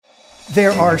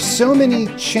There are so many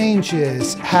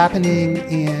changes happening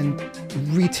in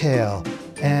retail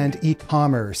and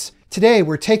e-commerce. Today,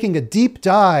 we're taking a deep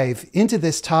dive into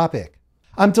this topic.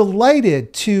 I'm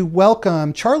delighted to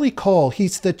welcome Charlie Cole.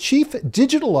 He's the Chief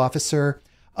Digital Officer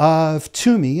of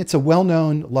Tumi. It's a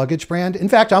well-known luggage brand. In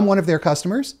fact, I'm one of their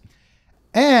customers.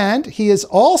 And he is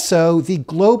also the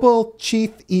Global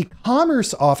Chief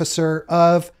E-commerce Officer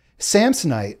of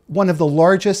Samsonite, one of the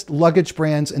largest luggage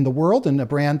brands in the world and a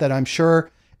brand that I'm sure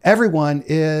everyone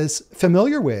is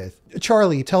familiar with.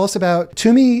 Charlie, tell us about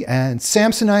Tumi and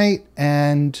Samsonite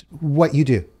and what you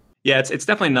do. Yeah, it's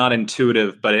definitely not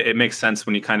intuitive, but it makes sense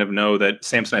when you kind of know that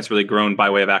Samsonite's really grown by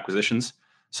way of acquisitions.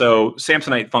 So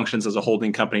Samsonite functions as a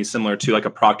holding company similar to like a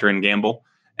Procter and Gamble.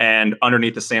 And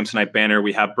underneath the Samsonite banner,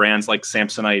 we have brands like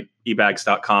Samsonite,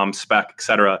 ebags.com, Speck, et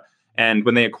cetera. And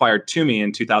when they acquired Tumi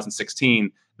in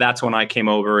 2016, that's when I came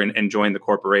over and joined the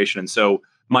corporation. And so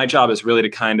my job is really to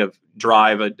kind of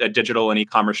drive a digital and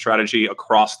e-commerce strategy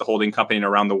across the holding company and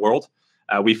around the world.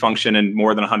 We function in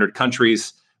more than 100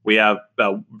 countries. We have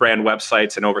brand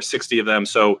websites and over 60 of them.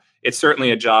 So it's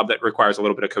certainly a job that requires a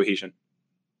little bit of cohesion.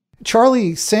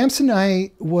 Charlie,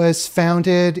 Samsonite was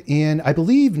founded in, I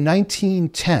believe,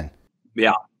 1910.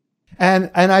 Yeah. And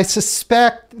I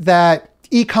suspect that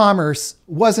e-commerce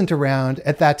wasn't around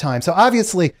at that time. So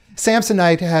obviously,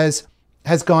 Samsonite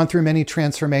has gone through many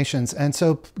transformations. And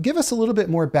so give us a little bit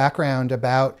more background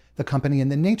about the company and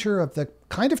the nature of the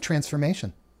kind of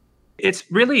transformation. It's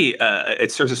really,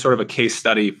 it serves as sort of a case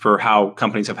study for how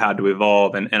companies have had to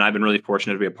evolve. And I've been really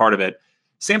fortunate to be a part of it.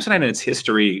 Samsonite in its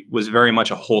history was very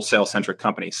much a wholesale-centric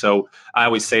company. So I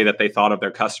always say that they thought of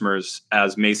their customers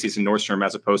as Macy's and Nordstrom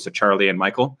as opposed to Charlie and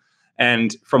Michael.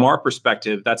 And from our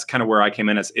perspective, that's kind of where I came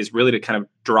in is really to kind of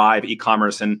drive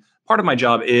e-commerce. And part of my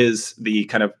job is the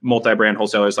kind of multi-brand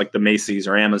wholesalers like the Macy's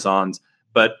or Amazons.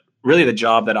 But really the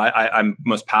job that I'm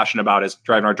most passionate about is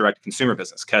driving our direct consumer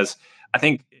business. Because I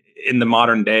think in the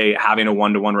modern day, having a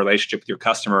one-to-one relationship with your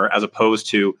customer as opposed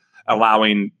to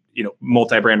allowing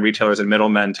multi-brand retailers and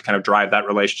middlemen to kind of drive that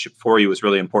relationship for you is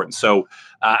really important. So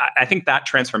I think that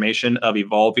transformation of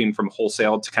evolving from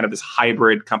wholesale to kind of this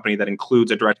hybrid company that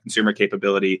includes a direct consumer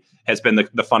capability has been the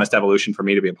funnest evolution for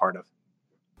me to be a part of.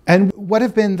 And what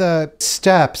have been the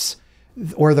steps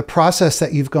or the process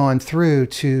that you've gone through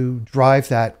to drive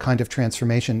that kind of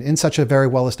transformation in such a very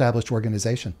well-established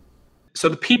organization? So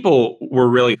the people were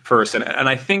really first, and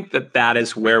I think that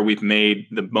is where we've made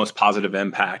the most positive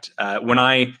impact. When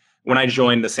I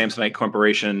joined the Samsonite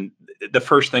Corporation, the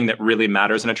first thing that really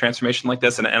matters in a transformation like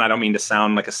this, and I don't mean to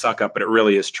sound like a suck up, but it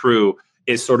really is true,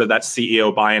 is sort of that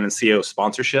CEO buy-in and CEO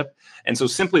sponsorship. And so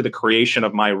simply the creation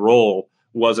of my role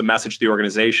was a message to the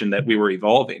organization that we were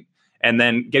evolving. And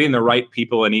then getting the right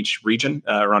people in each region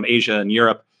around Asia and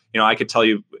Europe. I could tell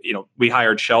you, we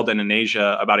hired Sheldon in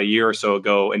Asia about a year or so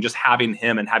ago, and just having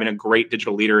him and having a great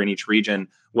digital leader in each region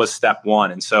was step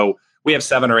one. And so we have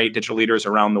 7 or 8 digital leaders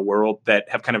around the world that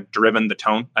have kind of driven the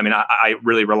tone. I mean, I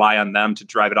really rely on them to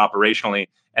drive it operationally.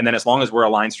 And then as long as we're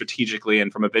aligned strategically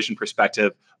and from a vision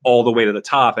perspective, all the way to the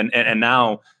top. And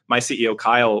now my CEO,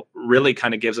 Kyle, really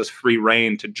kind of gives us free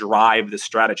rein to drive this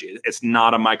strategy. It's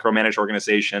not a micromanaged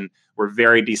organization. We're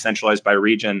very decentralized by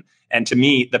region. And to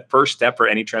me, the first step for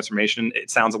any transformation, it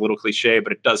sounds a little cliche,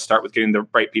 but it does start with getting the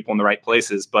right people in the right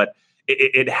places. But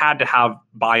it had to have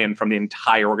buy-in from the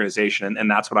entire organization.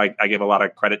 And that's what I give a lot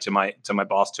of credit to my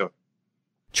boss to.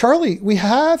 Charlie, we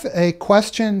have a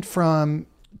question from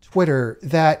Twitter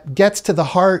that gets to the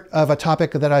heart of a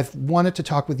topic that I've wanted to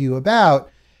talk with you about.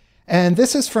 And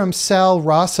this is from Sal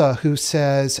Rasa, who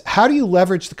says, how do you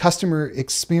leverage the customer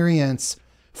experience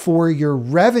for your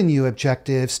revenue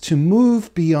objectives to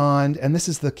move beyond, and this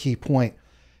is the key point,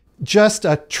 just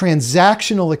a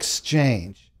transactional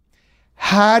exchange?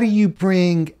 How do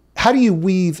you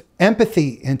weave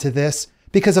empathy into this?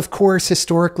 Because of course,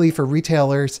 historically for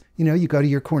retailers, you go to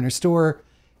your corner store,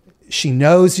 she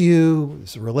knows you,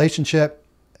 there's a relationship.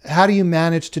 How do you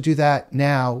manage to do that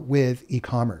now with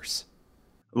e-commerce?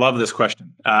 Love this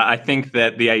question. I think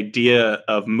that the idea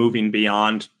of moving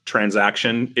beyond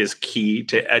transaction is key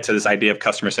to this idea of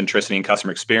customer centricity and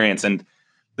customer experience. And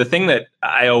the thing that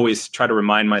I always try to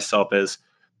remind myself is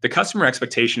the customer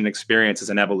expectation and experience is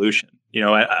an evolution.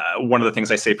 One of the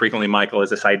things I say frequently, Michael, is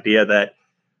this idea that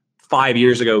 5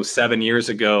 years ago, 7 years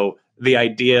ago, the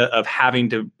idea of having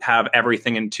to have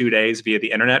everything in 2 days via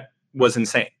the internet was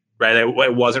insane, right?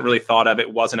 It wasn't really thought of.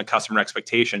 It wasn't a customer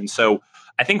expectation. So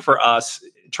I think for us,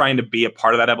 trying to be a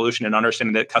part of that evolution and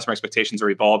understanding that customer expectations are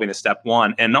evolving is step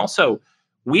one. And also,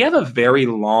 we have a very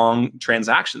long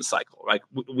transaction cycle. Like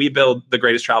we build the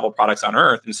greatest travel products on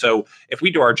earth. And so if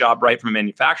we do our job right from a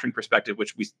manufacturing perspective,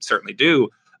 which we certainly do,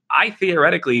 I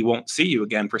theoretically won't see you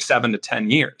again for 7 to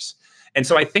 10 years. And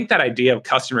so I think that idea of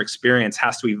customer experience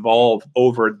has to evolve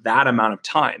over that amount of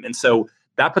time. And so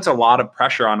that puts a lot of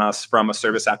pressure on us from a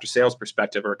service after sales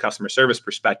perspective or a customer service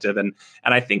perspective. And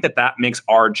I think that makes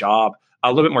our job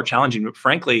a little bit more challenging, but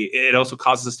frankly, it also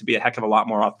causes us to be a heck of a lot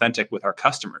more authentic with our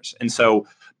customers. And so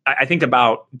I think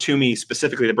about Tumi,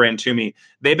 specifically the brand Tumi.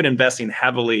 They've been investing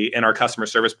heavily in our customer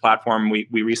service platform. We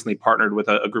recently partnered with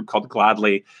a group called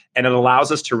Gladly, and it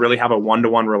allows us to really have a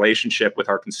one-to-one relationship with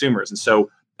our consumers. And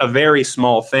so a very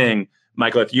small thing,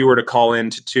 Michael, if you were to call in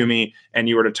to Tumi and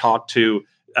you were to talk to,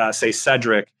 say,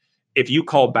 Cedric, if you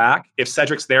call back, if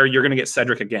Cedric's there, you're going to get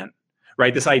Cedric again.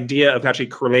 Right? This idea of actually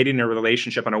creating a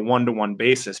relationship on a one-to-one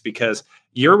basis, because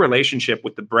your relationship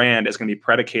with the brand is going to be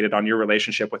predicated on your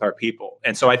relationship with our people.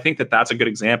 And so I think that that's a good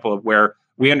example of where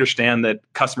we understand that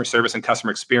customer service and customer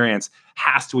experience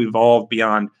has to evolve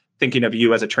beyond thinking of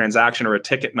you as a transaction or a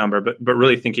ticket number, but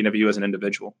really thinking of you as an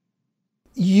individual.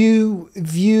 You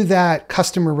view that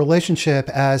customer relationship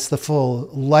as the full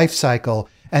life cycle.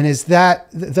 And is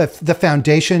that the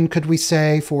foundation, could we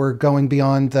say, for going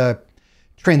beyond the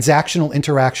transactional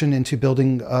interaction into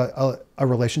building a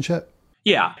relationship?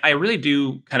 Yeah, I really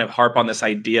do kind of harp on this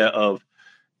idea of,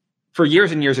 for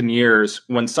years and years and years,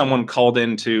 when someone called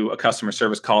into a customer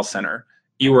service call center,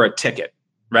 you were a ticket,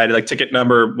 right? Like ticket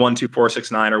number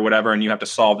 12469 or whatever, and you have to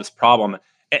solve this problem.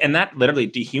 And that literally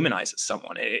dehumanizes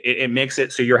someone. It makes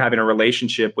it so you're having a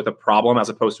relationship with a problem as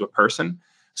opposed to a person.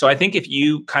 So I think if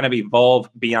you kind of evolve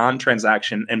beyond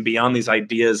transaction and beyond these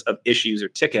ideas of issues or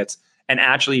tickets, and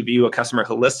actually view a customer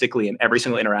holistically in every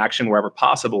single interaction wherever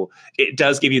possible, it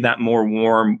does give you that more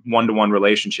warm one-to-one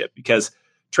relationship, because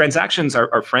transactions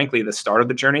are frankly the start of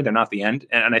the journey. They're not the end.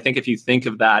 And I think if you think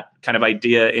of that kind of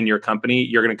idea in your company,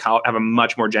 you're going to have a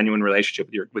much more genuine relationship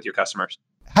with your customers.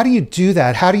 How do you do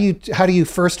that? How do you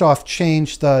first off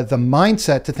change the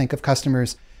mindset to think of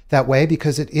customers that way?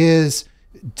 Because it is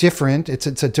different. It's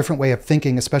a different way of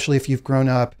thinking, especially if you've grown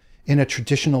up in a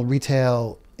traditional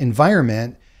retail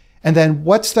environment. And then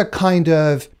what's the kind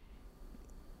of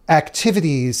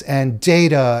activities and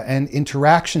data and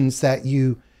interactions that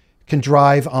you can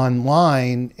drive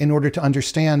online in order to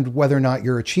understand whether or not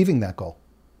you're achieving that goal?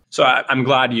 So I'm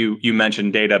glad you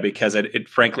mentioned data, because it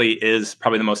frankly is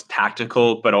probably the most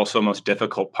tactical, but also most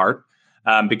difficult part.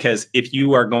 Because if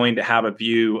you are going to have a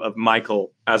view of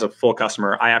Michael as a full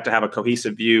customer, I have to have a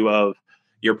cohesive view of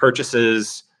your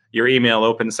purchases, your email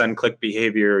open, send, click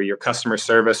behavior, your customer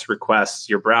service requests,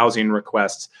 your browsing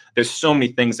requests. There's so many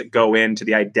things that go into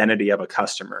the identity of a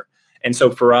customer. And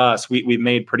so for us, we've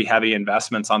made pretty heavy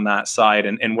investments on that side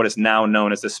and what is now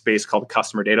known as this space called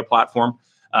customer data platform.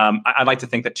 I'd like to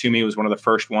think that Tumi was one of the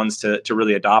first ones to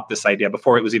really adopt this idea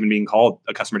before it was even being called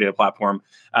a customer data platform.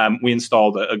 We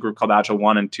installed a group called Agile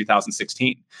One in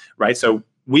 2016, right? So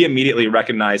we immediately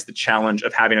recognize the challenge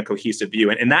of having a cohesive view.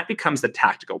 And that becomes the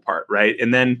tactical part, right?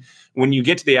 And then when you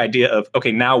get to the idea of,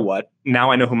 okay, now what?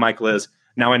 Now I know who Michael is.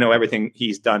 Now I know everything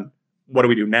he's done. What do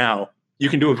we do now? You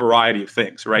can do a variety of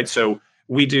things, right? So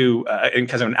we do,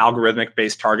 because of an algorithmic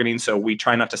based targeting, so we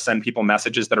try not to send people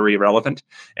messages that are irrelevant.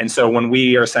 And so when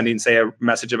we are sending, say, a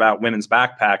message about women's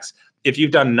backpacks, if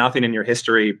you've done nothing in your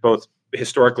history, both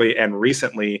historically and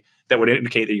recently, that would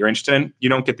indicate that you're interested in, you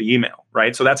don't get the email,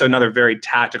 right? So that's another very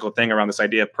tactical thing around this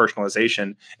idea of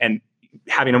personalization and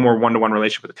having a more one-to-one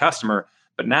relationship with the customer.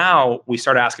 But now we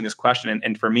start asking this question,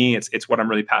 and for me, it's what I'm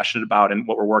really passionate about, and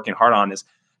what we're working hard on is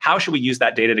how should we use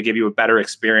that data to give you a better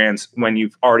experience when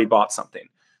you've already bought something?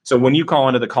 So when you call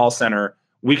into the call center,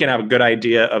 we can have a good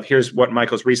idea of here's what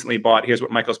Michael's recently bought, here's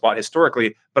what Michael's bought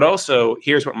historically, but also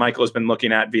here's what Michael has been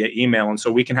looking at via email. And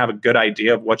so we can have a good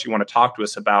idea of what you want to talk to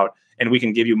us about, and we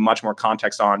can give you much more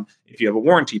context on if you have a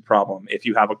warranty problem, if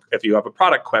you have a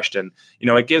product question. You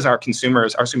know, it gives our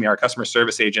customer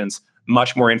service agents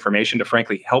much more information to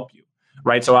frankly help you.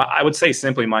 Right. So I would say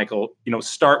simply, Michael,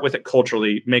 start with it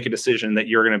culturally, make a decision that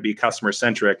you're going to be customer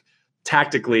centric,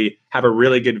 tactically have a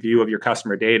really good view of your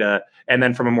customer data. And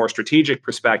then from a more strategic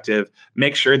perspective,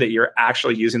 make sure that you're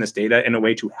actually using this data in a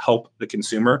way to help the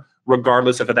consumer,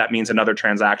 regardless of if that means another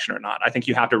transaction or not. I think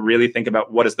you have to really think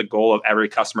about what is the goal of every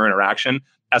customer interaction,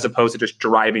 as opposed to just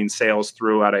driving sales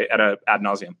through at a ad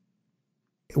nauseum.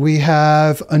 We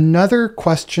have another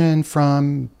question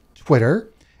from Twitter.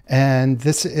 And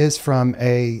this is from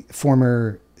a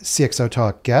former CXO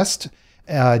Talk guest,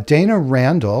 Dana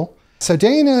Randall. So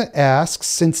Dana asks,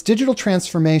 since digital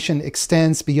transformation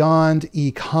extends beyond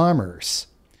e-commerce,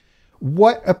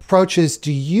 what approaches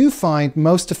do you find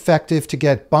most effective to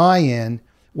get buy-in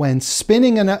when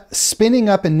spinning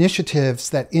up initiatives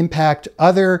that impact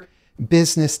other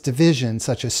business divisions,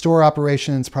 such as store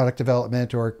operations, product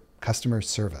development, or customer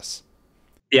service?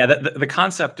 Yeah, the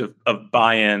concept of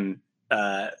buy-in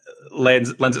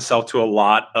lends itself to a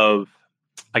lot of,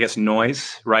 I guess,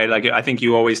 noise, right? Like, I think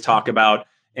you always talk about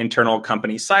internal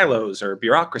company silos or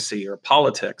bureaucracy or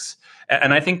politics.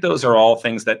 And I think those are all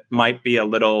things that might be a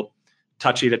little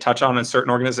touchy to touch on in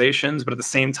certain organizations, but at the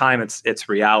same time, it's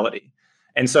reality.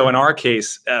 And so in our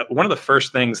case, one of the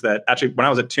first things that actually, when I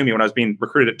was at Tumi, when I was being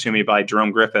recruited at Tumi by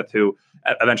Jerome Griffith, who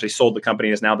eventually sold the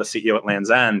company, is now the CEO at Land's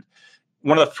End,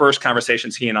 one of the first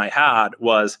conversations he and I had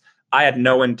was, I had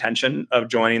no intention of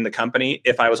joining the company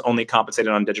if I was only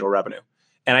compensated on digital revenue.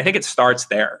 And I think it starts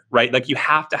there, right? Like, you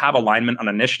have to have alignment on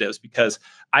initiatives, because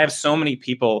I have so many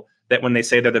people that when they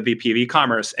say they're the VP of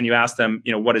e-commerce and you ask them,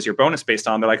 what is your bonus based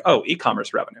on? They're like, oh,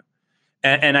 e-commerce revenue.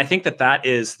 And I think that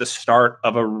is the start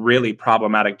of a really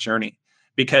problematic journey,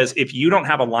 because if you don't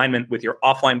have alignment with your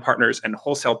offline partners and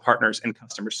wholesale partners and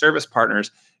customer service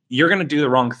partners, you're going to do the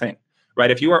wrong thing,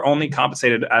 right? If you are only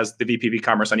compensated as the VP of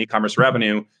e-commerce on e-commerce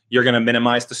revenue, you're going to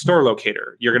minimize the store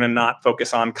locator. You're going to not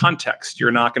focus on context. You're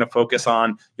not going to focus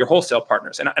on your wholesale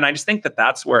partners. And I just think that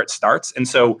that's where it starts. And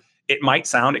so it might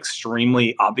sound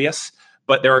extremely obvious,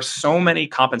 but there are so many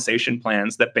compensation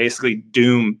plans that basically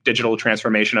doom digital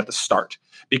transformation at the start,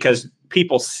 because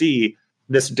people see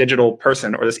this digital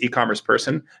person or this e-commerce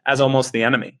person as almost the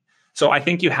enemy. So I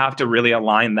think you have to really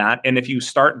align that. And if you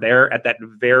start there at that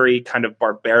very kind of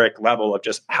barbaric level of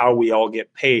just how we all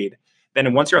get paid,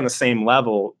 then once you're on the same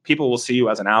level, people will see you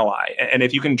as an ally. And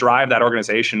if you can drive that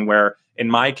organization where, in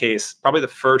my case, probably the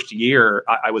first year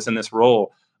I was in this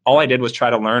role, all I did was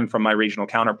try to learn from my regional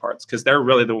counterparts, because they're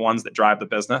really the ones that drive the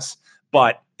business.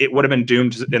 But it would have been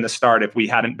doomed in the start if we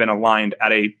hadn't been aligned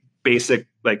at a basic,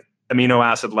 like, amino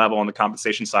acid level on the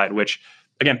compensation side, which,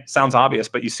 again, sounds obvious,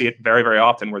 but you see it very, very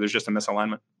often where there's just a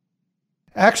misalignment.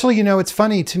 Actually, it's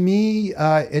funny to me.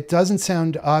 It doesn't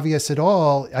sound obvious at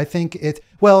all. I think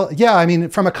I mean,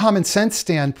 from a common sense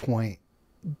standpoint,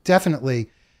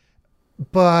 definitely.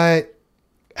 But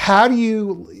how do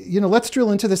you, let's drill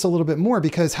into this a little bit more,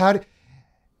 because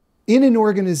in an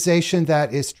organization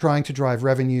that is trying to drive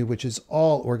revenue, which is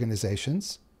all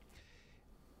organizations,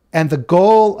 and the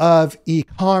goal of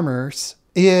e-commerce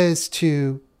is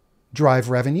to drive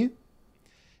revenue,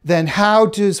 then how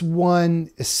does one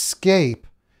escape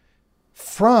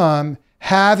from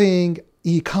having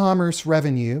e-commerce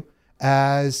revenue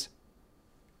as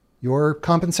your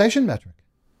compensation metric?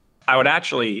 I would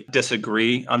actually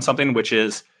disagree on something, which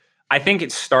is, I think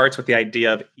it starts with the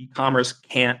idea of e-commerce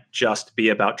can't just be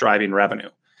about driving revenue.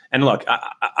 And look,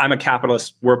 I'm a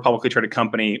capitalist. We're a publicly traded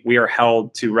company. We are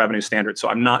held to revenue standards. So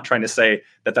I'm not trying to say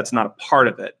that that's not a part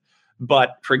of it.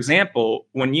 But for example,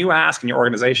 when you ask in your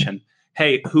organization,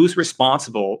 hey, who's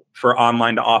responsible for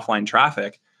online to offline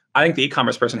traffic? I think the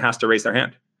e-commerce person has to raise their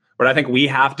hand. But I think we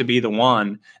have to be the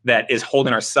one that is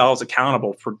holding ourselves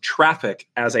accountable for traffic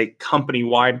as a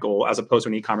company-wide goal, as opposed to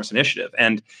an e-commerce initiative.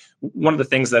 And one of the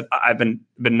things that I've been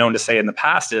known to say in the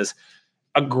past is,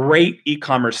 a great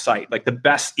e-commerce site, like the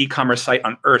best e-commerce site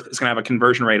on earth, is going to have a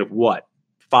conversion rate of what?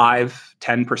 5,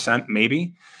 10%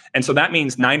 maybe. And so that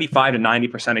means 95 to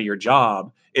 90% of your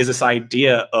job is this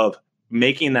idea of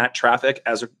making that traffic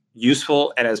as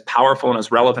useful and as powerful and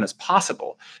as relevant as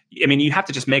possible. I mean, you have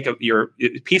to just make your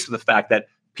peace with the fact that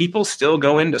people still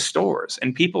go into stores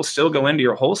and people still go into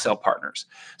your wholesale partners.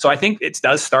 So I think it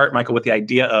does start, Michael, with the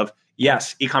idea of,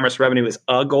 yes, e-commerce revenue is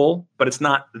a goal, but it's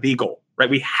not the goal, right?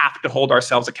 We have to hold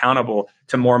ourselves accountable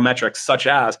to more metrics, such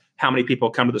as how many people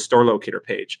come to the store locator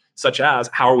page, such as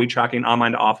how are we tracking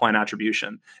online to offline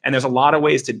attribution. And there's a lot of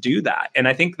ways to do that. And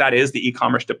I think that is the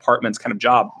e-commerce department's kind of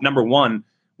job. Number one,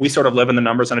 we sort of live in the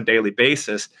numbers on a daily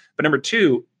basis. But number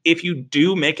two, if you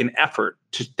do make an effort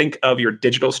to think of your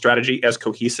digital strategy as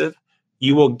cohesive,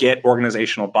 you will get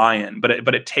organizational buy-in. But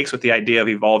it takes with the idea of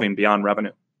evolving beyond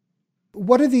revenue.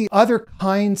 What are the other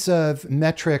kinds of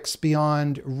metrics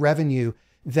beyond revenue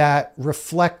that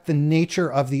reflect the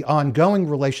nature of the ongoing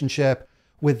relationship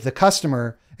with the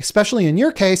customer? Especially in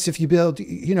your case, if you build,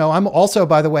 I'm also,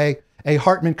 by the way, a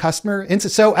Hartman customer. And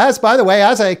so as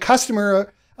a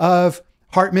customer of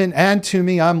Hartman and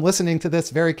Tumi, I'm listening to this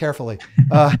very carefully.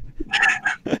 But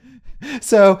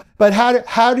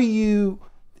how do you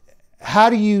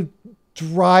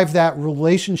drive that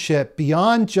relationship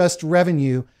beyond just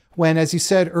revenue when, as you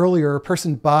said earlier, a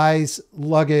person buys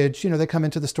luggage, they come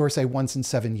into the store, say, once in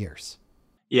 7 years?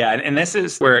 Yeah, and this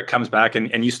is where it comes back.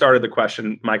 And you started the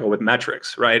question, Michael, with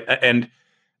metrics, right? And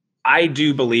I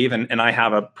do believe, and I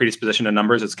have a predisposition to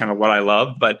numbers, it's kind of what I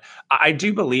love, but I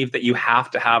do believe that you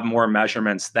have to have more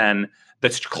measurements than the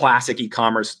classic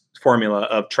e-commerce formula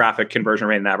of traffic, conversion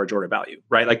rate, and average order value,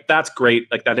 right? Like that's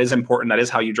great. Like that is important. That is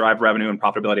how you drive revenue and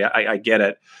profitability. I get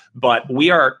it. But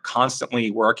we are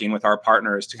constantly working with our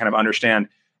partners to kind of understand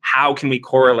how can we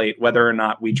correlate whether or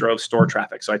not we drove store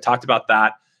traffic. So I talked about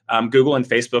that. Google and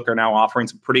Facebook are now offering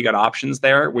some pretty good options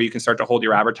there where you can start to hold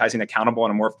your advertising accountable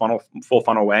in a more full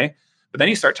funnel way. But then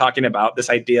you start talking about this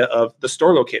idea of the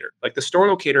store locator. Like the store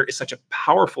locator is such a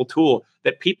powerful tool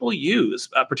that people use,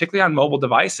 particularly on mobile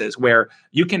devices, where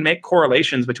you can make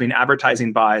correlations between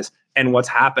advertising buys and what's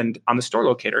happened on the store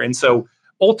locator. And so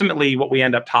ultimately what we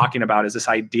end up talking about is this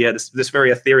idea, this very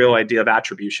ethereal idea of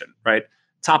attribution, right?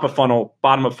 Top of funnel,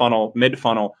 bottom of funnel, mid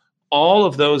funnel. All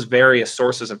of those various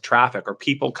sources of traffic or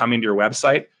people coming to your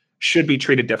website should be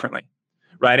treated differently,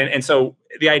 right? And so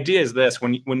the idea is this: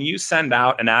 when you send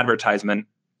out an advertisement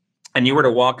and you were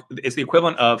to walk, it's the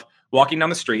equivalent of walking down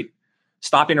the street,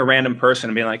 stopping a random person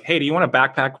and being like, hey, do you want a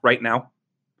backpack right now?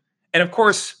 And of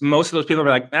course, most of those people are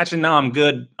like, actually, no, I'm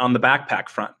good on the backpack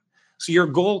front. So your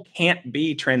goal can't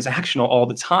be transactional all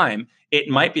the time. It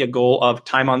might be a goal of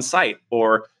time on site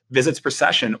or visits per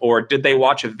session, or did they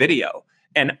watch a video?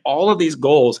 And all of these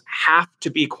goals have to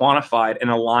be quantified and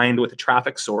aligned with a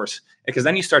traffic source, because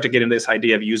then you start to get into this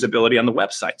idea of usability on the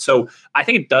website. So I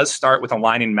think it does start with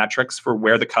aligning metrics for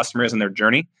where the customer is in their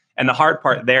journey. And the hard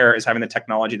part there is having the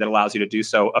technology that allows you to do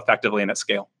so effectively and at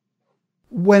scale.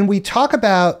 When we talk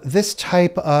about this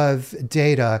type of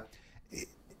data,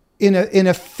 in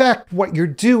effect, what you're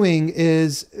doing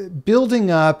is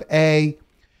building up a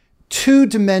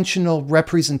two-dimensional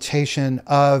representation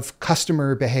of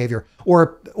customer behavior,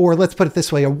 or let's put it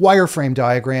this way, a wireframe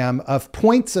diagram of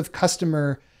points of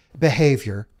customer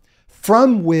behavior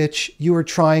from which you are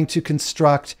trying to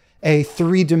construct a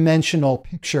three-dimensional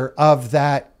picture of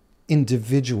that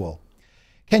individual.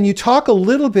 Can you talk a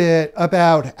little bit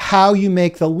about how you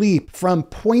make the leap from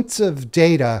points of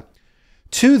data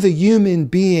to the human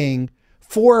being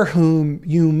for whom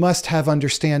you must have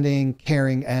understanding,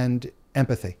 caring, and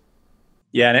empathy?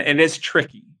 Yeah, and it is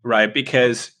tricky, right?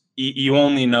 Because you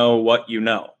only know what you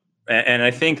know. And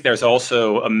I think there's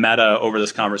also a meta over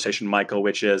this conversation, Michael,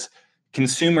 which is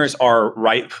consumers are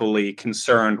rightfully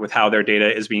concerned with how their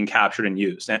data is being captured and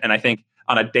used. And I think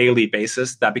on a daily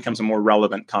basis, that becomes a more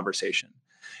relevant conversation.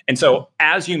 And so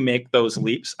as you make those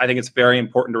leaps, I think it's very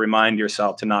important to remind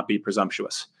yourself to not be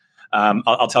presumptuous.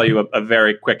 I'll tell you a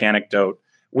very quick anecdote.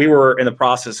 We were in the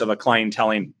process of a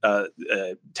clienteling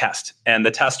test. And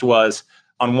the test was,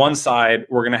 on one side,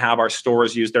 we're going to have our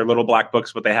stores use their little black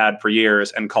books, what they had for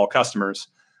years, and call customers.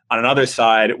 On another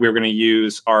side, we were going to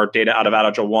use our data out of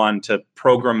AdAgile1 to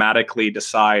programmatically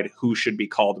decide who should be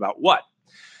called about what.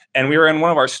 And we were in one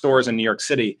of our stores in New York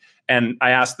City. And I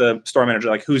asked the store manager,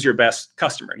 like, who's your best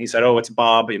customer? And he said, oh, it's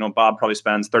Bob. You know, Bob probably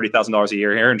spends $30,000 a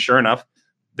year here. And sure enough,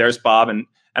 there's Bob. And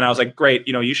I was like, great,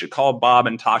 you know, you should call Bob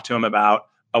and talk to him about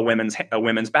a women's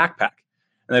backpack.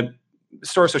 And the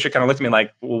store associate kind of looked at me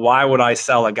like, well, why would I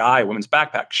sell a guy a women's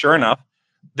backpack? Sure enough,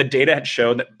 the data had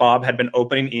showed that Bob had been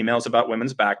opening emails about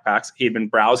women's backpacks. He'd been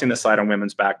browsing the site on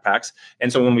women's backpacks.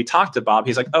 And so when we talked to Bob,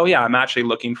 he's like, oh yeah, I'm actually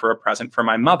looking for a present for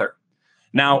my mother.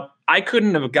 Now, I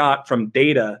couldn't have got from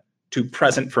data to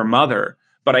present for mother,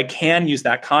 but I can use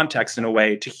that context in a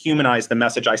way to humanize the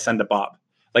message I send to Bob.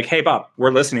 Like, hey, Bob,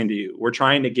 we're listening to you. We're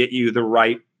trying to get you the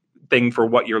right thing for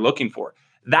what you're looking for.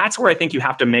 That's where I think you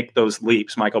have to make those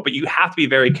leaps, Michael. But you have to be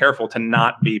very careful to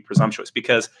not be presumptuous,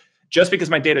 because just because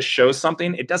my data shows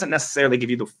something, it doesn't necessarily give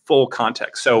you the full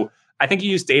context. So I think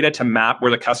you use data to map where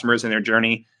the customer is in their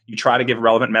journey. You try to give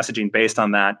relevant messaging based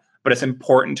on that. But it's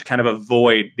important to kind of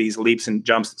avoid these leaps and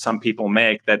jumps that some people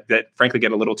make that frankly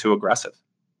get a little too aggressive.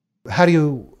 How do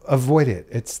you avoid it?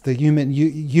 It's the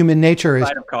human nature is.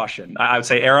 Side of caution. I would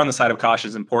say err on the side of caution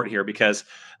is important here, because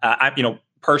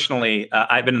personally,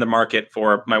 I've been in the market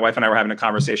for, my wife and I were having a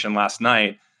conversation last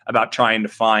night about trying to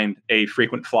find a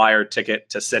frequent flyer ticket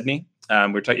to Sydney. I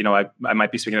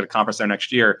might be speaking at a conference there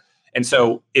next year. And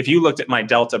so if you looked at my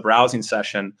Delta browsing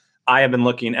session, I have been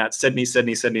looking at Sydney,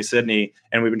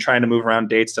 and we've been trying to move around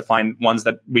dates to find ones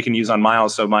that we can use on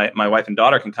miles so my wife and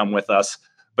daughter can come with us.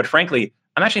 But frankly,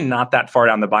 I'm actually not that far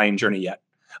down the buying journey yet.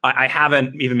 I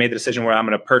haven't even made the decision where I'm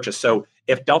going to purchase. So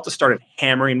if Delta started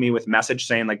hammering me with message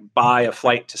saying like, buy a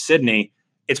flight to Sydney,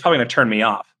 it's probably going to turn me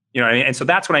off. You know what I mean? And so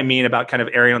that's what I mean about kind of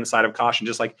erring on the side of caution.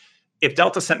 Just like if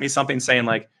Delta sent me something saying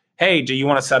like, hey, do you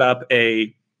want to set up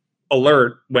a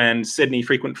alert when Sydney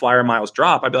frequent flyer miles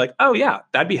drop? I'd be like, oh yeah,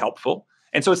 that'd be helpful.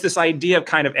 And so it's this idea of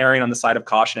kind of erring on the side of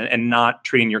caution and not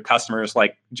treating your customers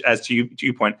like, as to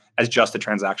you point, as just a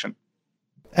transaction.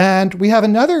 And we have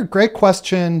another great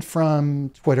question from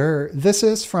Twitter. This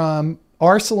is from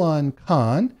Arsalan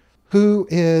Khan, who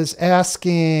is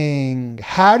asking,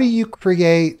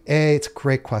 it's a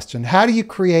great question. How do you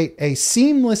create a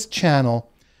seamless channel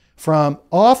from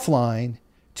offline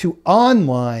to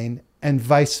online and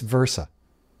vice versa?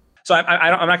 So I'm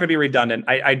not going to be redundant.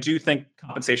 I do think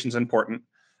compensation is important.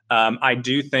 I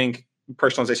do think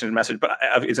personalization of message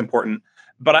is important.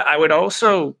 But I would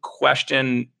also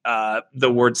question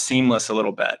the word seamless a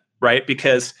little bit, right?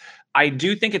 Because I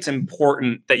do think it's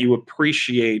important that you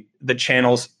appreciate the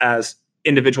channels as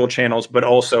individual channels, but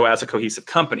also as a cohesive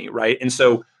company, right? And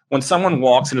so when someone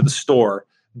walks into the store,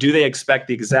 do they expect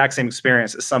the exact same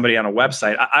experience as somebody on a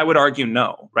website? I would argue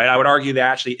no, right? I would argue there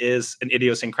actually is an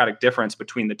idiosyncratic difference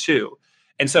between the two.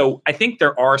 And so I think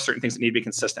there are certain things that need to be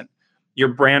consistent. Your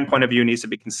brand point of view needs to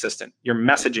be consistent. Your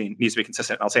messaging needs to be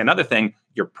consistent. I'll say another thing,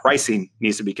 your pricing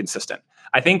needs to be consistent.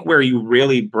 I think where you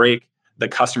really break the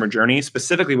customer journey,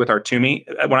 specifically with our Tumi,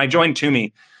 when I joined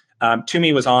Tumi,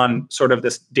 Tumi was on sort of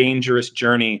this dangerous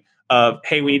journey of,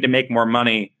 hey, we need to make more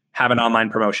money, have an online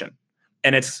promotion.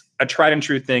 And it's a tried and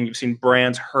true thing. You've seen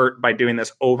brands hurt by doing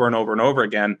this over and over and over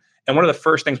again. And one of the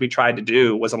first things we tried to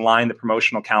do was align the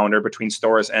promotional calendar between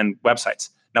stores and websites.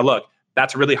 Now, look,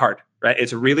 that's really hard, right?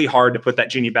 It's really hard to put that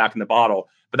genie back in the bottle.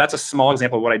 But that's a small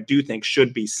example of what I do think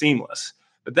should be seamless.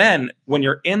 But then when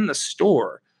you're in the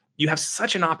store, you have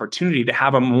such an opportunity to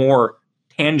have a more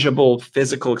tangible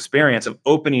physical experience of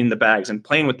opening the bags and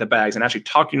playing with the bags and actually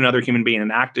talking to another human being in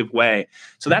an active way.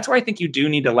 So that's where I think you do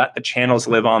need to let the channels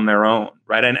live on their own,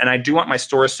 right? And I do want my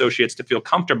store associates to feel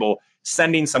comfortable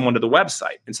sending someone to the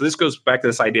website. And so this goes back to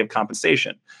this idea of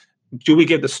compensation. Do we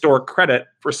give the store credit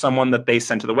for someone that they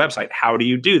send to the website? How do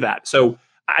you do that? So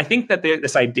I think that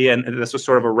this idea, and this was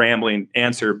sort of a rambling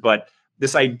answer, but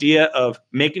this idea of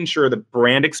making sure the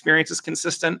brand experience is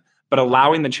consistent, but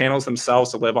allowing the channels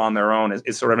themselves to live on their own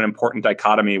is sort of an important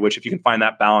dichotomy, which if you can find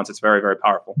that balance, it's very, very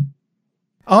powerful.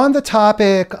 On the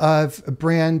topic of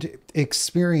brand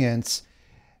experience,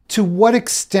 to what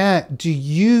extent do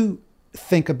you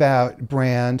think about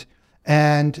brand,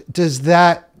 and does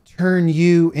that turn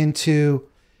you into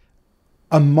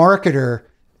a marketer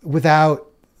without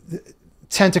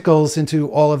tentacles into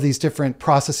all of these different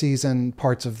processes and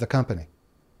parts of the company?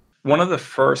 One of the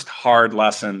first hard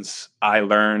lessons I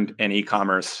learned in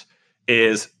e-commerce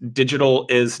is digital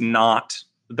is not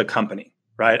the company,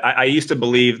 right? I used to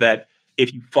believe that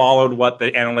if you followed what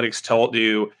the analytics told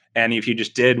you, and if you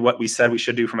just did what we said we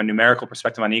should do from a numerical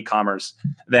perspective on e-commerce,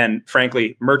 then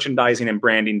frankly, merchandising and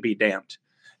branding be damned.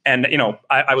 And,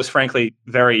 I was frankly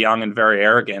very young and very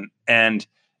arrogant. And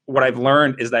what I've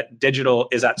learned is that digital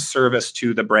is at service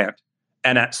to the brand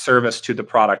and at service to the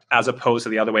product, as opposed to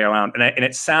the other way around. And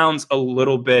it sounds a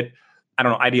little bit,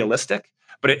 idealistic,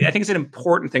 but I think it's an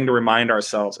important thing to remind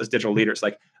ourselves as digital leaders.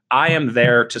 Like, I am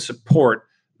there to support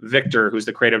Victor, who's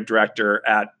the creative director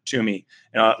at Tumi,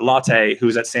 Latte,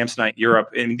 who's at Samsonite Europe.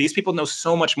 And these people know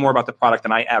so much more about the product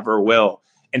than I ever will.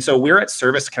 And so we're at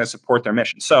service to kind of support their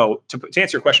mission. So to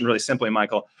answer your question really simply,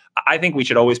 Michael, I think we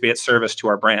should always be at service to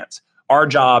our brands. Our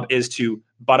job is to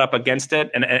butt up against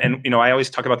it. And I always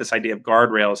talk about this idea of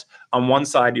guardrails. On one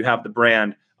side, you have the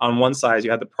brand. On one side,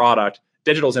 you have the product.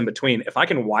 Digital's in between. If I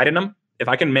can widen them, if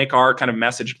I can make our kind of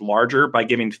message larger by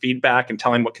giving feedback and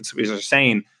telling what consumers are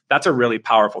saying, that's a really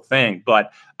powerful thing.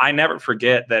 But I never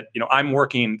forget that, I'm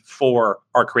working for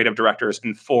our creative directors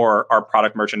and for our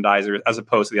product merchandisers as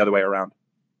opposed to the other way around.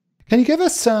 Can you give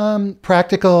us some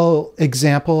practical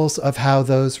examples of how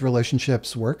those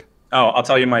relationships work? Oh, I'll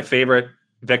tell you my favorite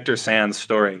Victor Sands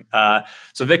story.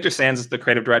 So Victor Sands is the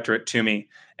creative director at Tumi.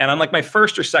 And on like my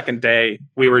first or second day,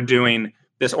 we were doing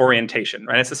this orientation,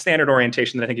 right? It's a standard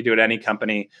orientation that I think you do at any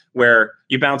company where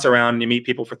you bounce around and you meet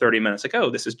people for 30 minutes. Like, oh,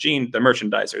 this is Gene, the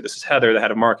merchandiser. This is Heather, the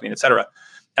head of marketing, et cetera.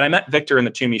 And I met Victor in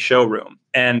the Tumi showroom.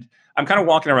 And I'm kind of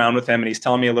walking around with him and he's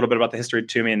telling me a little bit about the history of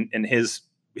Tumi and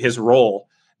his role.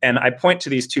 And I point to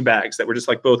these two bags that were just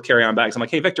like both carry-on bags. I'm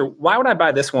like, hey, Victor, why would I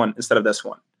buy this one instead of this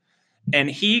one?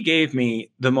 And he gave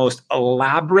me the most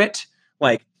elaborate,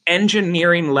 like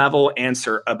engineering level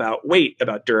answer about weight,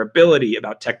 about durability,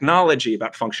 about technology,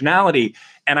 about functionality.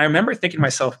 And I remember thinking to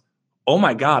myself, oh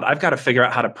my God, I've got to figure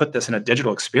out how to put this in a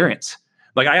digital experience.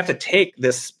 Like I have to take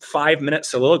this 5-minute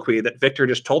soliloquy that Victor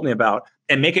just told me about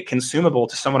and make it consumable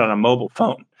to someone on a mobile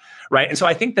phone. Right. And so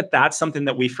I think that that's something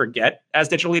that we forget as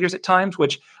digital leaders at times,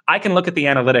 which I can look at the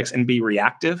analytics and be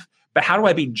reactive, but how do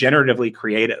I be generatively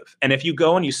creative? And if you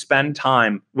go and you spend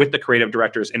time with the creative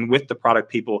directors and with the product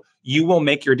people, you will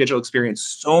make your digital experience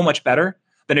so much better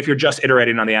than if you're just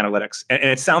iterating on the analytics. And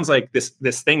it sounds like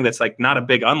this thing that's like not a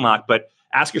big unlock, but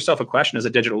ask yourself a question as a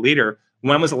digital leader.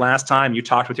 When was the last time you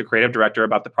talked with your creative director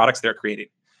about the products they're creating?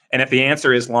 And if the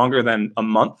answer is longer than a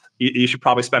month, you should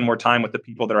probably spend more time with the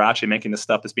people that are actually making the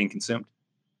stuff that's being consumed.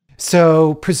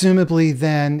 So presumably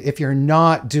then, if you're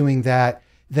not doing that,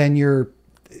 then you're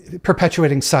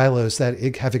perpetuating silos that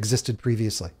have existed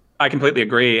previously. I completely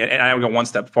agree. And I would go one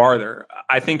step farther.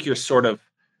 I think you're sort of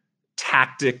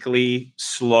tactically,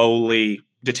 slowly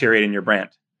deteriorating your brand,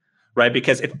 right?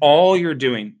 Because if all you're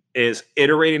doing is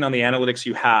iterating on the analytics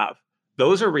you have,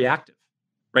 those are reactive,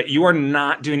 right? You are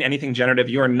not doing anything generative.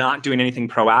 You are not doing anything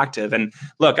proactive. And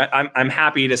look, I'm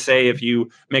happy to say if you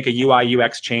make a UI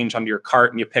UX change onto your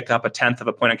cart and you pick up 1/10 of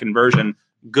a point of conversion,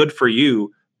 good for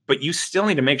you. But you still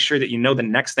need to make sure that you know the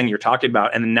next thing you're talking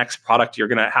about and the next product you're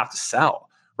going to have to sell,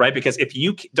 right? Because if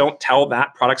you don't tell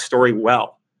that product story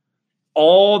well,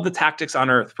 all the tactics on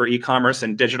earth for e-commerce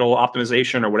and digital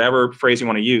optimization or whatever phrase you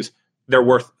want to use, they're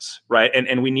worthless, right?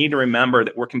 And we need to remember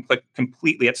that we're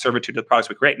completely at servitude to the products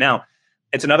we create. Now,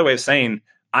 it's another way of saying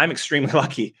I'm extremely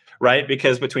lucky, right?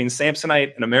 Because between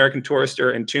Samsonite and American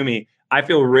Tourister and Tumi, I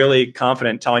feel really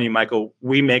confident telling you, Michael,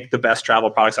 we make the best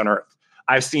travel products on earth.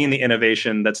 I've seen the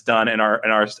innovation that's done in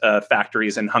our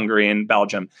factories in Hungary and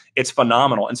Belgium. It's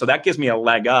phenomenal. And so that gives me a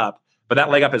leg up, but that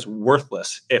leg up is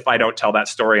worthless if I don't tell that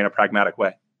story in a pragmatic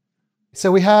way. So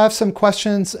we have some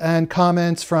questions and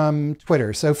comments from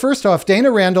Twitter. So first off, Dana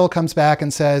Randall comes back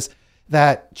and says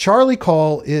that Charlie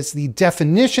Cole is the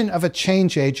definition of a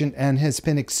change agent and has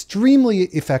been extremely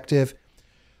effective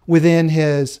within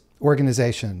his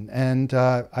organization. And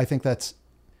I think that's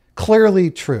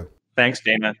clearly true. Thanks,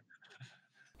 Dana.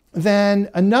 Then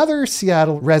another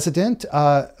Seattle resident,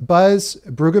 Buzz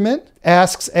Brueggemann,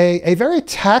 asks a very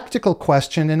tactical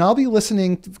question, and I'll be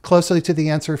listening closely to the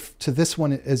answer to this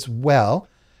one as well,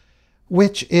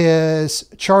 which is,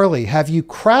 Charlie, have you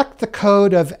cracked the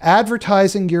code of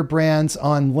advertising your brands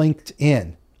on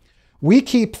LinkedIn? We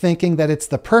keep thinking that it's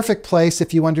the perfect place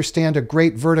if you understand a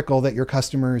great vertical that your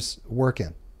customers work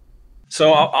in.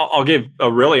 So I'll give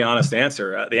a really honest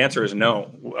answer. The answer is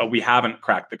no, we haven't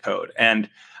cracked the code. And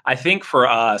I think for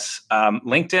us,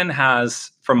 LinkedIn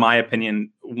has, from my opinion,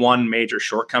 one major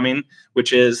shortcoming,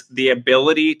 which is the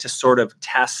ability to sort of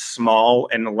test small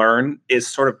and learn is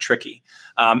sort of tricky.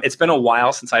 It's been a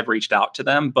while since I've reached out to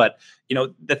them, but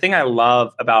the thing I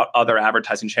love about other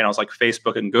advertising channels like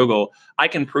Facebook and Google, I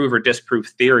can prove or disprove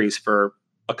theories for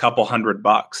a couple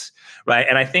 $100, right?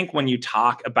 And I think when you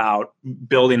talk about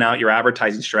building out your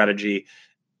advertising strategy,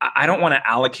 I don't want to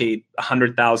allocate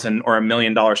 $100,000 or $1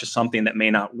 million to something that may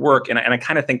not work. And I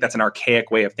kind of think that's an archaic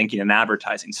way of thinking in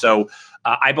advertising. So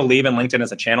I believe in LinkedIn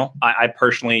as a channel. I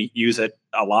personally use it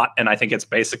a lot. And I think it's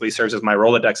basically serves as my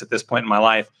Rolodex at this point in my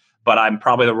life. But I'm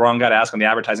probably the wrong guy to ask on the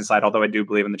advertising side, although I do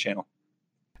believe in the channel.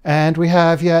 And we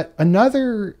have yet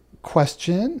another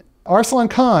question. Arslan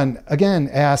Khan again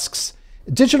asks,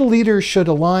 digital leaders should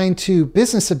align to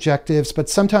business objectives, but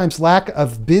sometimes lack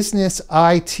of business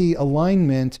IT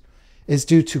alignment is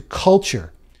due to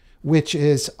culture, which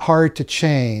is hard to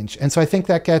change. And so I think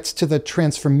that gets to the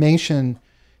transformation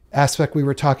aspect we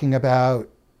were talking about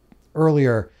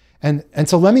earlier. And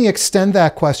so let me extend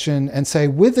that question and say,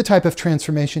 with the type of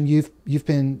transformation you've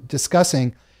been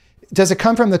discussing, does it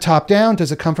come from the top down?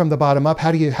 Does it come from the bottom up?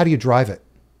 How do you drive it?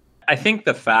 I think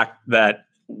the fact that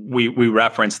we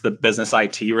reference the business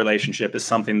IT relationship is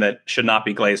something that should not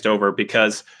be glazed over,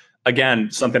 because again,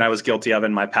 something I was guilty of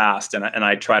in my past, and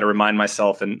I try to remind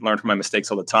myself and learn from my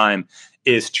mistakes all the time,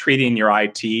 is treating your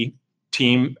IT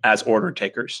team as order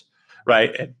takers,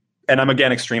 right? And I'm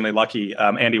again extremely lucky.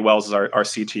 Andy Wells is our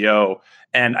CTO,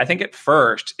 and I think at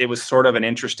first it was sort of an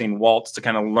interesting waltz to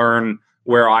kind of learn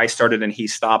where I started and he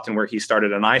stopped, and where he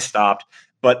started and I stopped.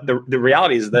 But the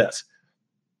reality is this: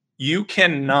 you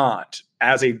cannot,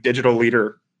 as a digital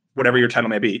leader, whatever your title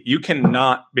may be, you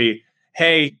cannot be,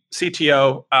 hey,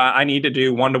 CTO, I need to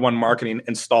do one-to-one marketing,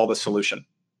 install the solution.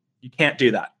 You can't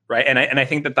do that, right? And I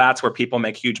think that that's where people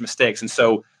make huge mistakes. And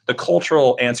so the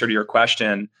cultural answer to your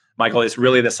question, Michael, is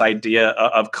really this idea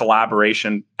of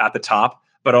collaboration at the top,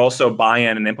 but also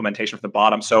buy-in and implementation from the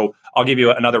bottom. So I'll give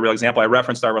you another real example. I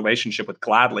referenced our relationship with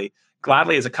Gladly.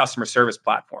 Gladly is a customer service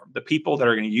platform. The people that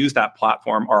are going to use that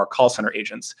platform are our call center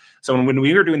agents. So when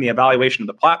we were doing the evaluation of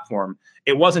the platform,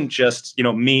 it wasn't just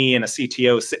me and a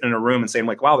CTO sitting in a room and saying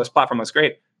like, wow, this platform looks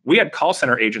great. We had call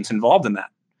center agents involved in that,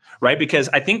 right? Because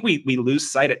I think we lose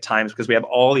sight at times, because we have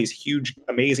all these huge,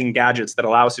 amazing gadgets that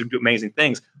allow us to do amazing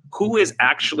things. Who is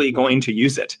actually going to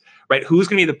use it, right? Who's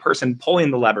going to be the person pulling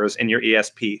the levers in your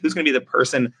ESP? Who's going to be the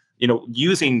person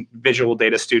using Visual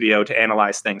Data Studio to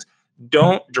analyze things?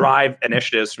 don't drive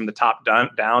initiatives from the top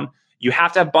down. You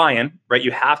have to have buy-in, right?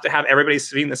 You have to have everybody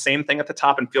seeing the same thing at the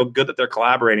top and feel good that they're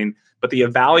collaborating. But the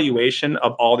evaluation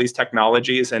of all these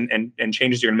technologies and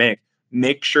changes you're going to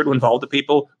make sure to involve the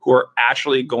people who are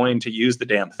actually going to use the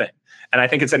damn thing. And I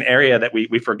think it's an area that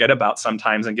we forget about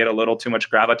sometimes and get a little too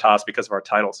much gravitas because of our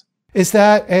titles. Is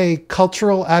that a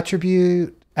cultural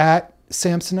attribute at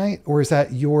Samsonite, or is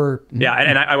that your... Yeah,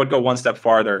 and I would go one step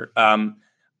farther.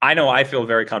 I know I feel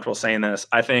very comfortable saying this.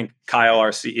 I think Kyle,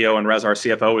 our CEO, and Reza, our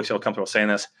CFO, would feel comfortable saying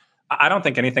this. I don't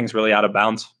think anything's really out of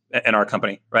bounds in our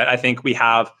company, right? I think we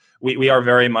are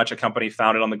very much a company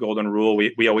founded on the golden rule.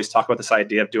 We always talk about this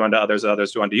idea of do unto others,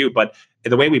 others do unto you. But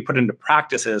the way we put it into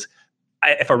practice is,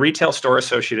 if a retail store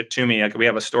associate to me, like we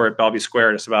have a store at Bellevue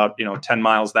Square, just about 10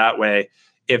 miles that way,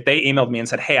 if they emailed me and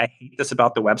said, "Hey, I hate this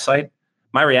about the website,"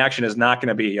 my reaction is not going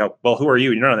to be, "Well, who are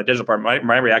you? You're not in the digital part."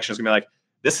 My reaction is going to be like,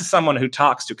 "This is someone who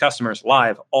talks to customers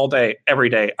live all day, every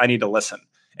day. I need to listen."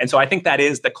 And so I think that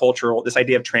is this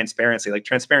idea of transparency. Like,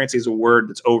 transparency is a word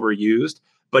that's overused,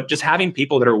 but just having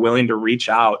people that are willing to reach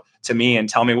out to me and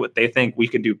tell me what they think we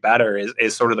could do better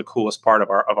is sort of the coolest part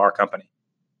of our company.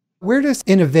 Where does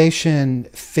innovation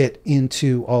fit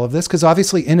into all of this? Because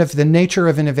obviously the nature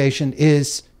of innovation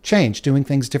is change, doing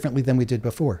things differently than we did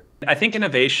before. I think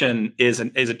innovation is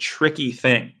a tricky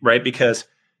thing, right? Because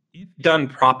if done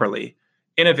properly,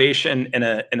 innovation in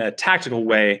a tactical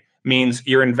way means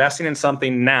you're investing in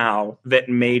something now that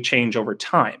may change over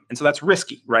time. And so that's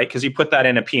risky, right? Because you put that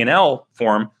in a P&L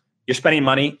form, you're spending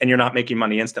money and you're not making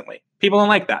money instantly. People don't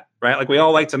like that, right? Like, we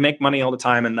all like to make money all the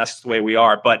time, and that's the way we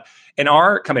are. But in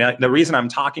our company, the reason I'm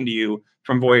talking to you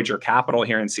from Voyager Capital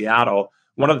here in Seattle,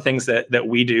 one of the things that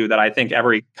we do that I think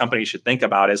every company should think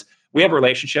about is we have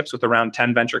relationships with around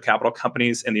 10 venture capital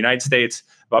companies in the United States,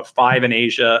 about 5 in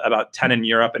Asia, about 10 in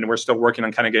Europe, and we're still working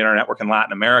on kind of getting our network in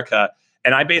Latin America.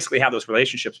 And I basically have those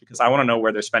relationships because I want to know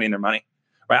where they're spending their money.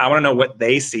 Right? I want to know what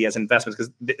they see as investments,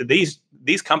 because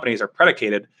these companies are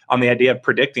predicated on the idea of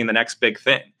predicting the next big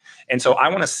thing. And so I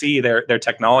want to see their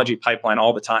technology pipeline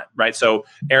all the time, right? So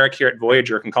Eric here at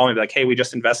Voyager can call me and be like, "Hey, we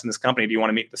just invested in this company. Do you want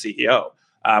to meet the CEO?"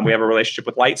 We have a relationship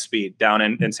with Lightspeed down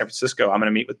in San Francisco. I'm going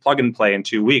to meet with Plug and Play in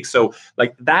 2 weeks. So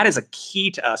like, that is a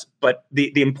key to us. But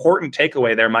the important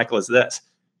takeaway there, Michael, is this: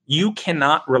 you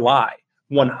cannot rely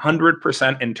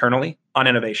 100% internally on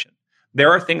innovation.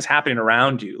 There are things happening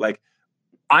around you. Like,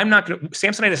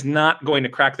 Samsonite is not going to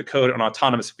crack the code on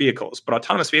autonomous vehicles, but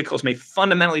autonomous vehicles may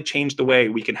fundamentally change the way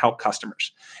we can help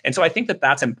customers. And so I think that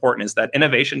that's important, is that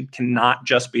innovation cannot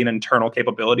just be an internal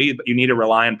capability, but you need to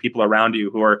rely on people around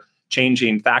you who are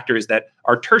changing factors that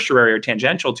are tertiary or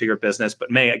tangential to your business,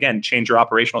 but may, again, change your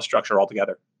operational structure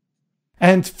altogether.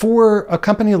 And for a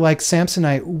company like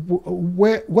Samsonite,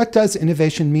 what does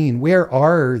innovation mean? Where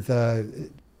are the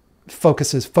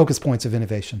focus points of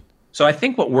innovation? So I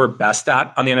think what we're best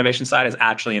at on the innovation side is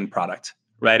actually in product,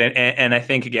 right? And I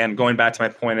think, again, going back to my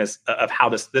point of how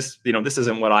this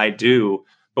isn't what I do,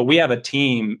 but we have a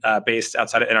team based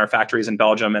outside in our factories in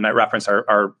Belgium, and I reference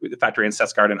our factory in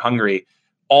Stuttgart in Hungary.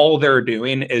 All they're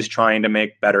doing is trying to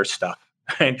make better stuff,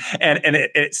 right? And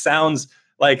it sounds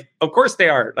like, of course they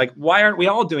are. Like, why aren't we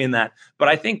all doing that? But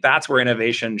I think that's where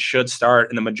innovation should start,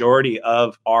 and the majority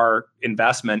of our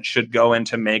investment should go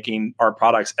into making our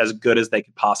products as good as they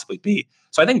could possibly be.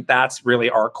 So I think that's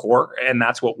really our core, and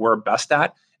that's what we're best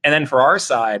at. And then for our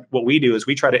side, what we do is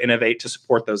we try to innovate to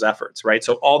support those efforts, right?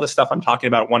 So all the stuff I'm talking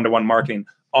about, one-to-one marketing,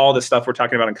 all the stuff we're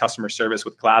talking about in customer service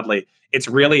with Gladly, it's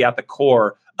really at the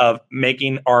core of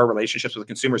making our relationships with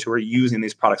consumers who are using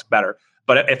these products better.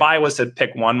 But if I was to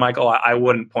pick one, Michael, I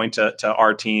wouldn't point to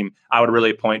our team. I would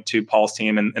really point to Paul's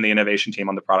team and the innovation team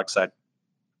on the product side.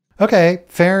 Okay,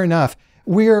 fair enough.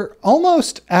 We're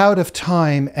almost out of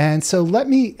time. And so let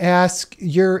me ask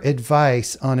your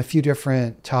advice on a few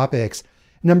different topics.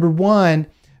 Number one,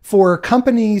 for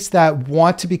companies that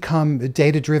want to become a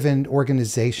data-driven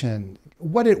organization,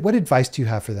 what advice do you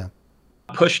have for them?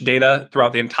 Push data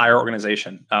throughout the entire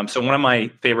organization. So one of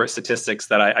my favorite statistics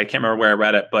that I can't remember where I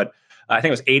read it, but I think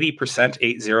it was 80%,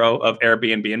 80, of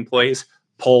Airbnb employees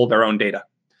pull their own data,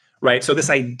 right? So this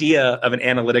idea of an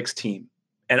analytics team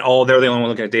and they're the only one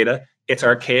looking at data, it's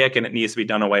archaic and it needs to be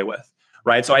done away with,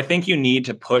 right? So I think you need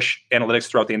to push analytics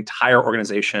throughout the entire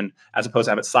organization as opposed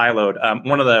to have it siloed.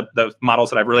 One of the models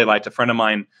that I've really liked, a friend of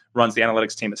mine runs the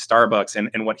analytics team at Starbucks,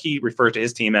 and what he refers to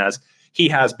his team as, he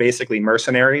has basically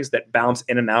mercenaries that bounce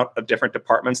in and out of different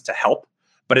departments to help.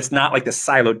 But it's not like the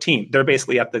siloed team. They're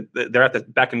basically at the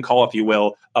beck and call, if you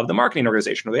will, of the marketing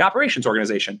organization or the operations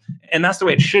organization. And that's the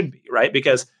way it should be, right?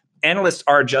 Because analysts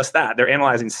are just that. They're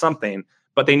analyzing something,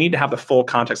 but they need to have the full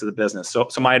context of the business. So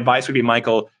my advice would be,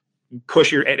 Michael,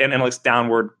 push your analytics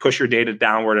downward, push your data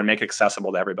downward, and make it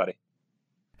accessible to everybody.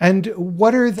 And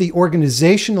what are the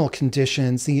organizational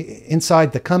conditions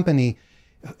inside the company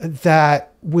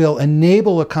that will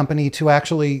enable a company to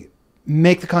actually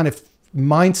make the kind of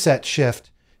mindset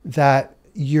shift that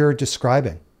you're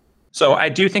describing? So I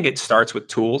do think it starts with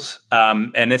tools.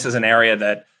 And this is an area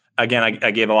that, again,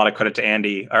 I gave a lot of credit to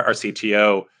Andy, our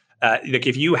CTO. Like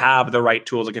if you have the right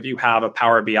tools, like if you have a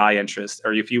Power BI interest,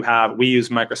 or if you have, we use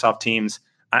Microsoft Teams.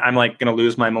 I'm like going to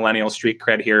lose my millennial street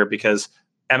cred here because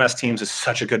MS Teams is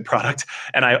such a good product.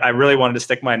 And I really wanted to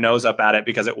stick my nose up at it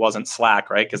because it wasn't Slack,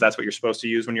 right? Because that's what you're supposed to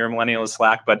use when you're a millennial is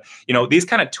Slack. But these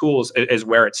kind of tools is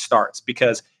where it starts,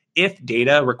 because if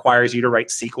data requires you to write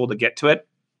SQL to get to it,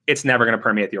 it's never going to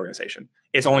permeate the organization.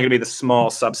 It's only going to be the small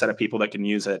subset of people that can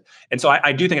use it. And so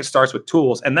I do think it starts with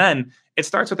tools. And then it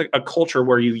starts with a culture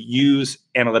where you use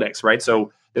analytics, right?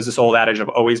 So there's this old adage of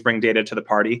always bring data to the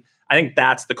party. I think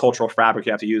that's the cultural fabric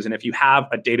you have to use. And if you have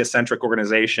a data-centric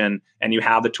organization and you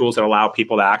have the tools that allow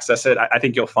people to access it, I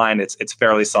think you'll find it's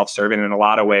fairly self-serving and in a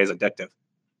lot of ways addictive.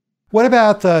 What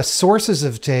about the sources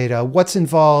of data? What's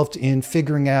involved in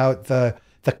figuring out the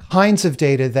kinds of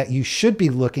data that you should be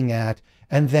looking at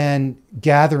and then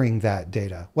gathering that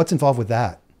data? What's involved with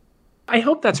that? I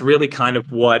hope that's really kind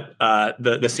of what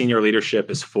the senior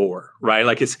leadership is for, right?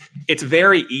 Like it's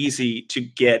very easy to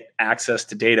get access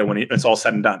to data when it's all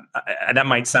said and done. And that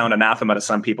might sound anathema to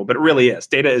some people, but it really is.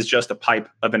 Data is just a pipe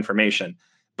of information.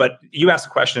 But you asked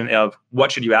the question of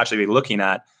what should you actually be looking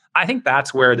at? I think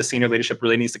that's where the senior leadership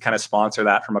really needs to kind of sponsor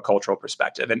that from a cultural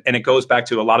perspective. And it goes back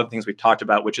to a lot of the things we've talked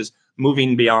about, which is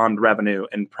moving beyond revenue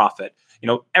and profit.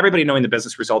 Everybody knowing the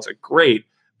business results are great,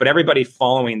 but everybody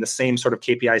following the same sort of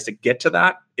KPIs to get to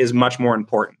that is much more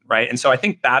important, right? And so I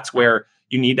think that's where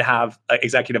you need to have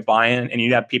executive buy-in, and you need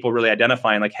to have people really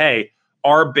identifying like, hey,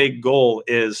 our big goal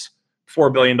is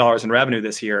 $4 billion in revenue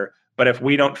this year. But if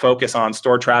we don't focus on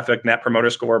store traffic, net promoter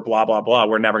score, blah, blah, blah,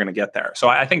 we're never going to get there. So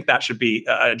I think that should be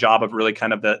a job of really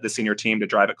kind of the senior team to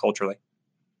drive it culturally.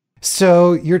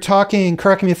 So you're talking,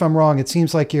 correct me if I'm wrong, it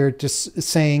seems like you're just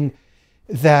saying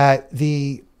that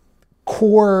the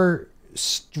core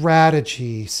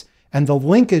strategies and the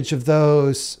linkage of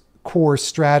those core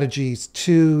strategies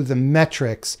to the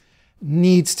metrics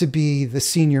needs to be the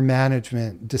senior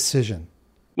management decision.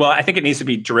 Well, I think it needs to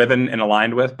be driven and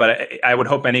aligned with, but I would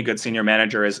hope any good senior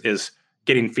manager is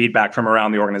getting feedback from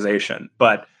around the organization.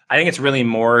 But I think it's really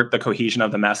more the cohesion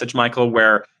of the message, Michael,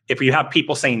 where if you have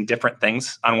people saying different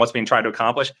things on what's being tried to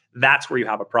accomplish, that's where you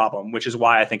have a problem, which is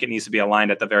why I think it needs to be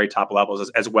aligned at the very top levels,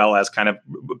 as well as kind of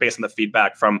based on the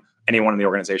feedback from anyone in the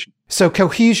organization. So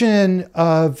cohesion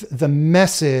of the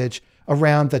message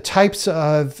around the types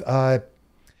of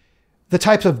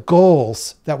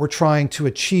goals that we're trying to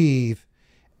achieve,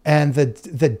 and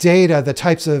the data, the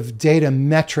types of data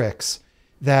metrics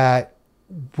that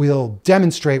will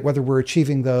demonstrate whether we're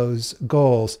achieving those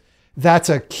goals. That's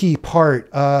a key part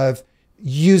of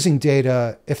using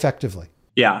data effectively.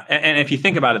 Yeah. And if you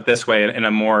think about it this way, in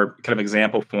a more kind of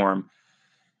example form,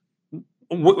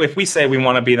 if we say we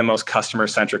want to be the most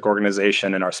customer-centric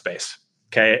organization in our space,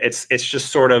 okay, it's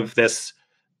just sort of this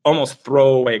almost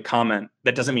throwaway comment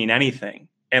that doesn't mean anything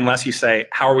unless you say,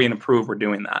 how are we going to prove we're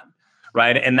doing that?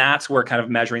 Right. And that's where kind of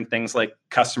measuring things like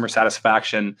customer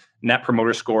satisfaction, net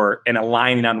promoter score, and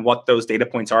aligning on what those data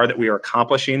points are that we are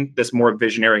accomplishing this more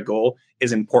visionary goal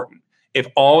is important. If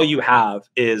all you have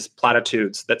is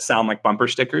platitudes that sound like bumper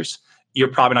stickers, you're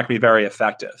probably not going to be very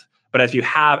effective. But if you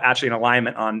have actually an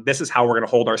alignment on this is how we're going to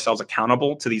hold ourselves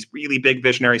accountable to these really big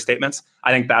visionary statements,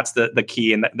 I think that's the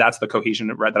key. And that's the cohesion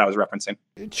that I was referencing.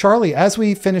 Charlie, as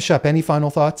we finish up, any final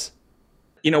thoughts?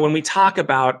 When we talk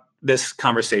about this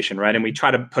conversation, right, and we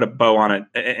try to put a bow on it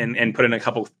and put in a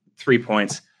couple 3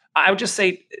 points, I would just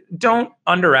say don't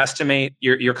underestimate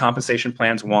your compensation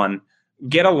plans. One,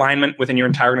 get alignment within your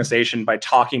entire organization by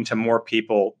talking to more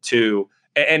people. Two,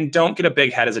 and don't get a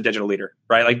big head as a digital leader,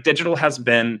 right? Like digital has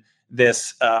been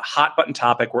this hot button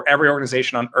topic where every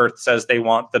organization on earth says they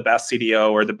want the best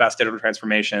CDO or the best digital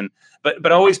transformation,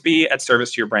 but always be at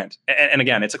service to your brand. And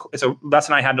again, it's a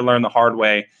lesson I had to learn the hard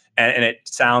way. And it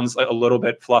sounds a little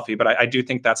bit fluffy, but I do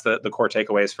think that's the core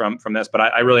takeaways from this. But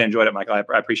I really enjoyed it, Michael.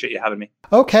 I appreciate you having me.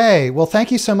 Okay. Well,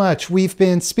 thank you so much. We've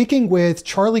been speaking with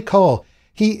Charlie Cole.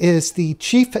 He is the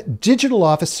Chief Digital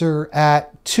Officer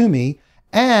at Tumi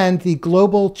and the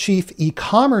Global Chief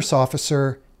E-commerce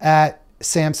Officer at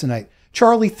Samsonite.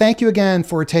 Charlie, thank you again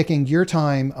for taking your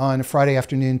time on a Friday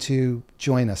afternoon to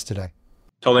join us today.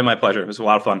 Totally my pleasure. It was a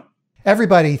lot of fun.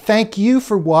 Everybody, thank you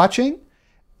for watching.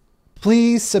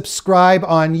 Please subscribe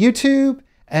on YouTube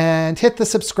And hit the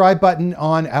subscribe button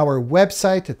on our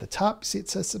website at the top. See, it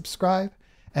says subscribe.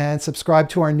 And subscribe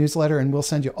to our newsletter, and we'll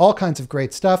send you all kinds of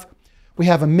great stuff. We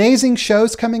have amazing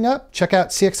shows coming up. Check out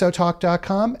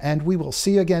cxotalk.com, and we will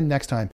see you again next time.